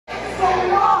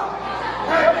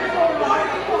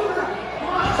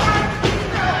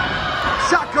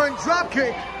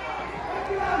dropkick.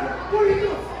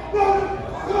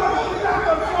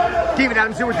 David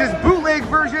Adams here with this bootleg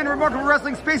version. Remarkable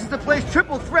Wrestling Spaces to Place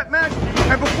triple threat match.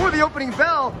 And before the opening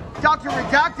bell, Dr.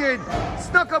 Redacted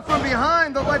snuck up from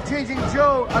behind the life-changing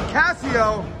Joe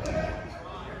Ocasio.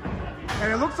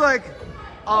 And it looks like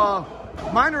a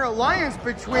minor alliance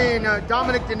between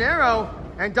Dominick Denaro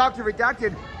and Dr.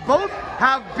 Redacted. Both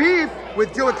have beef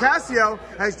with Joe Ocasio,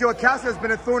 as Joe Ocasio has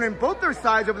been a thorn in both their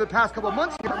sides over the past couple of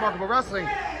months here at Remarkable Wrestling.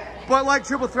 But like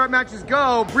triple threat matches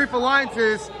go, brief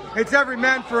alliances, it's every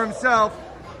man for himself.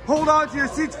 Hold on to your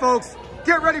seats, folks.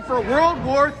 Get ready for World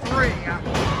War III.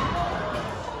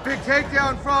 Big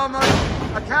takedown from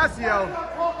Ocasio.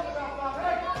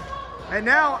 And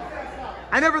now,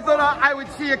 I never thought I would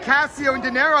see Ocasio and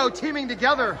Denaro teaming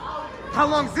together. How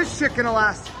long is this shit gonna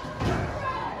last?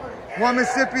 1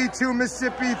 Mississippi, 2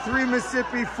 Mississippi, 3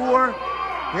 Mississippi, 4.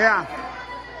 Yeah.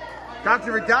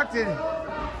 Dr. Redacted,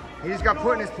 he just got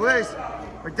put in his place.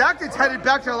 Redacted's headed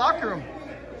back to the locker room.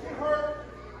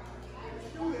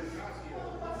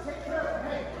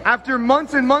 After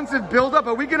months and months of build-up,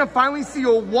 are we gonna finally see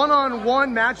a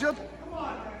one-on-one matchup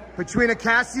between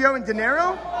Ocasio and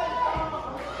Denaro?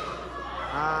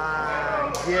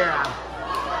 Yeah.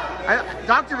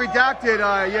 Dr. Redacted,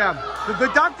 yeah. The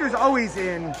doctor's always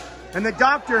in, and the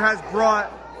doctor has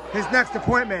brought his next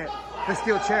appointment, the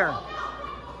steel chair.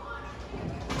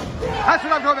 That's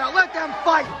what I'm talking about. Let them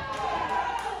fight.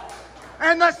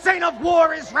 And the Saint of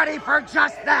War is ready for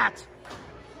just that.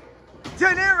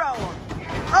 Denaro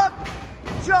up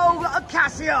Joe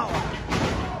Ocasio.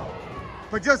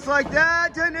 But just like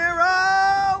that,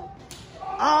 Denaro.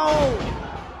 Oh.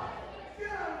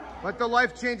 But the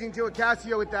life-changing Joe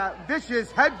Ocasio with that vicious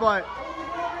headbutt.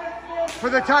 For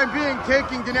the time being,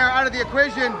 taking Denaro out of the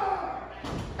equation.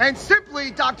 And simply,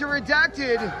 Dr.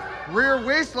 Redacted, rear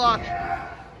waistlock.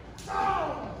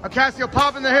 Ocasio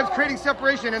popping the hips, creating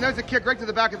separation, and there's a kick right to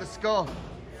the back of the skull.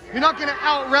 You're not gonna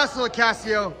out-wrestle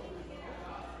Ocasio.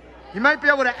 You might be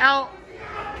able to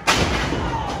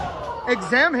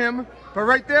out-exam him, but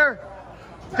right there,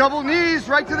 double knees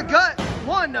right to the gut.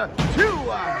 1,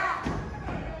 2.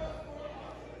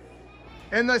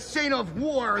 And the Saint of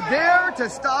War there to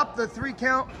stop the 3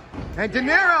 count. And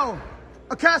Denaro,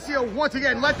 Ocasio, once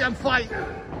again, let them fight.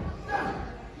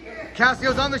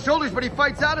 Ocasio's on the shoulders, but he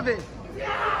fights out of it.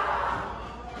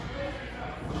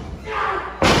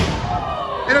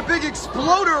 And a big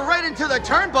exploder right into the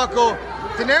turnbuckle.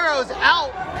 Denaro's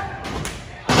out.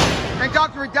 And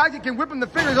Dr. Redacted can whip him the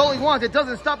fingers all he wants. It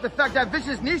doesn't stop the fact that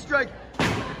vicious knee strike.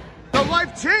 The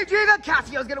life-changing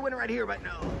Ocasio's gonna win it right here, but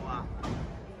no.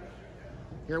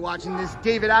 You're watching this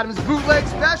David Adams bootleg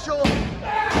special.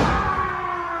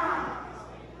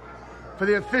 For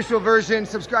the official version,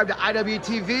 subscribe to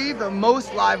IWTV, the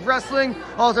most live wrestling.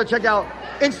 Also check out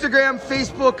Instagram,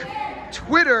 Facebook,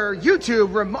 Twitter,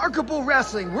 YouTube, Remarkable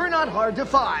Wrestling. We're not hard to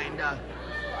find.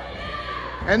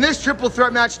 And this triple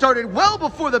threat match started well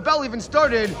before the bell even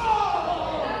started.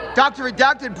 Dr.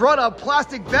 Redacted brought a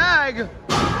plastic bag,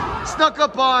 snuck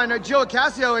up on Joe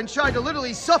Ocasio and tried to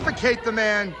literally suffocate the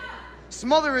man,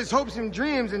 smother his hopes and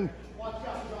dreams, and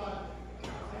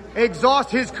exhaust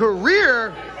his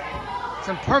career.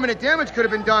 Some permanent damage could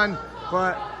have been done,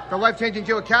 but the life-changing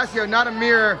Joe Ocasio, not a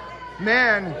mere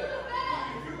man,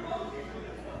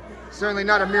 certainly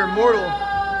not a mere mortal.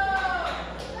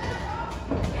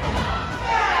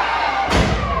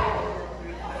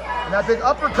 And that big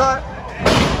uppercut.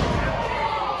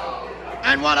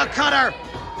 And what a cutter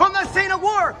from the Saint of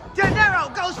War.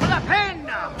 Denaro goes for the pin.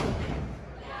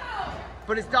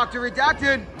 But it's Dr.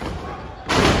 Redacted.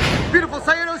 Beautiful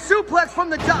Saito suplex from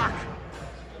the dock.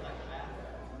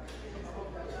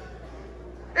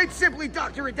 It's simply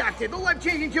Dr. Redacted, the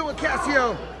life-changing Joe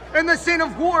Ocasio, and the Saint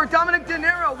of War, Dominick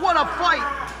Denaro. What a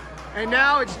fight! And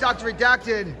now it's Dr.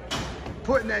 Redacted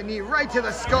putting that knee right to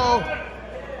the skull,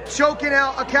 choking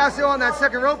out Ocasio on that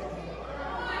second rope.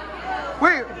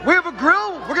 Wait, we have a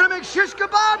grill? We're gonna make shish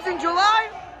kebabs in July?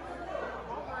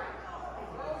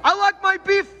 I like my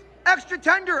beef extra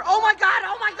tender. Oh my God,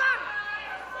 oh my God!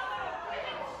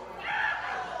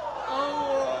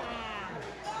 Oh.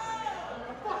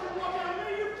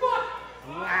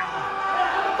 Wow.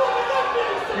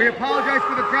 We apologize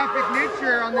for the graphic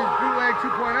nature on this bootleg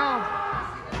 2.0.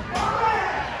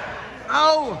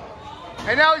 Oh,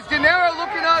 and now it's Denaro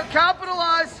looking to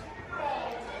capitalize.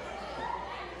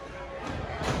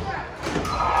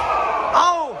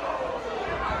 Oh,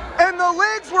 and the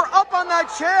legs were up on that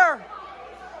chair.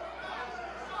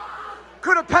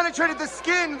 Could have penetrated the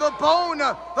skin, the bone,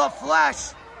 the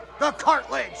flesh, the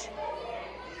cartilage.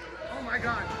 Oh my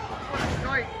God, what a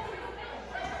sight.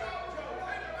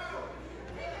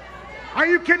 Are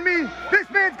you kidding me? This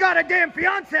man's got a damn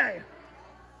fiance.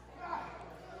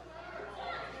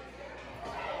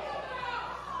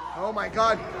 Oh my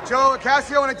God, Joe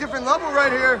Ocasio on a different level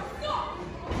right here.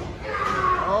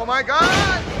 Oh my God.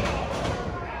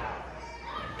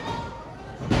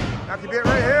 That could be it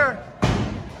right here.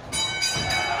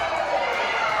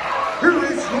 Here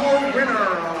is your winner,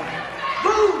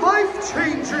 the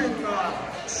life-changing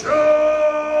Joe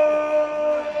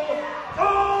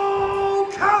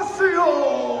Ocasio.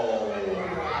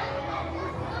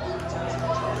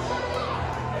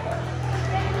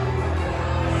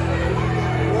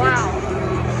 Wow.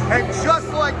 And just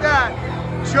like that,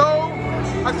 Joe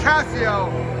Ocasio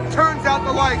turns out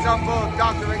the lights on both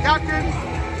Dr. Redacted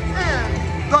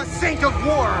and the Saint of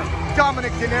War,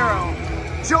 Dominick Denaro.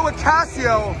 Joe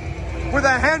Ocasio, with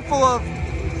a handful of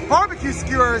barbecue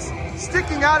skewers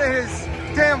sticking out of his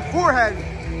damn forehead,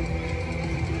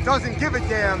 doesn't give a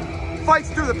damn, fights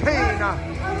through the pain,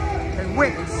 and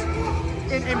wins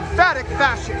in emphatic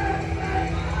fashion.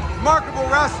 Remarkable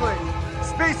Wrestling,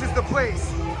 Space is the place.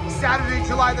 Saturday,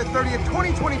 July the 30th,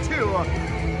 2022.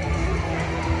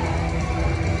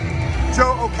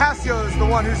 Joe Ocasio is the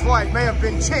one whose life may have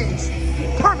been changed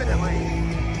permanently.